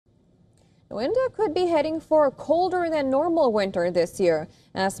India could be heading for a colder than normal winter this year,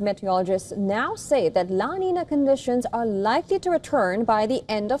 as meteorologists now say that La Niña conditions are likely to return by the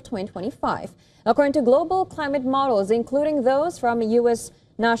end of 2025. According to global climate models, including those from U.S.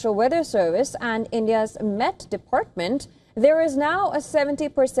 National Weather Service and India's Met Department, there is now a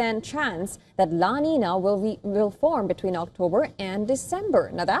 70% chance that La Niña will form between October and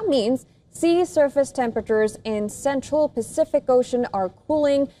December. Now that means sea surface temperatures in central Pacific Ocean are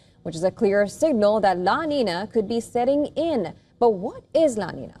cooling, which is a clear signal that La Niña could be setting in. But what is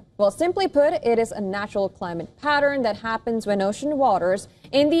La Niña? Well, simply put, it is a natural climate pattern that happens when ocean waters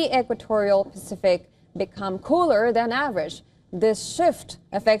in the equatorial Pacific become cooler than average. This shift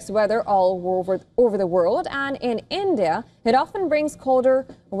affects weather all over the world, and in India, it often brings colder,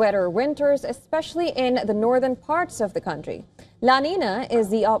 wetter winters, especially in the northern parts of the country. La Niña is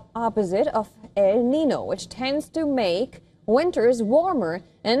the opposite of El Niño, which tends to make winters warmer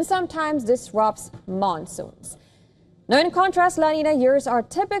and sometimes disrupts monsoons. Now, in contrast, La Niña years are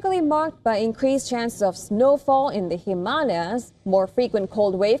typically marked by increased chances of snowfall in the Himalayas, more frequent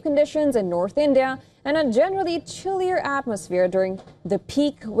cold wave conditions in North India, and a generally chillier atmosphere during the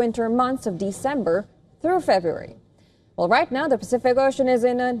peak winter months of December through February. Well, right now, the Pacific Ocean is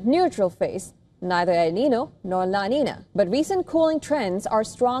in a neutral phase, neither El Niño nor La Niña. But recent cooling trends are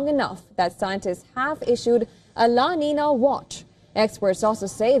strong enough that scientists have issued a La Niña watch. Experts also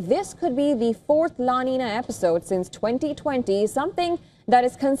say this could be the fourth La Niña episode since 2020, something that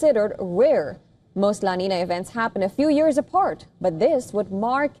is considered rare. Most La Niña events happen a few years apart, but this would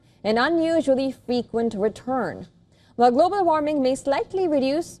mark an unusually frequent return. While global warming may slightly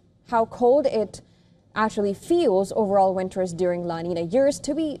reduce how cold it actually feels, overall winters during La Niña years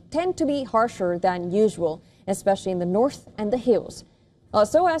tend to be harsher than usual, especially in the north and the hills.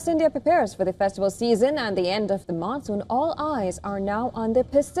 Also, as India prepares for the festival season and the end of the monsoon, all eyes are now on the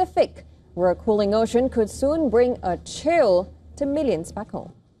Pacific, where a cooling ocean could soon bring a chill to millions back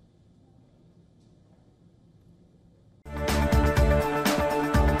home.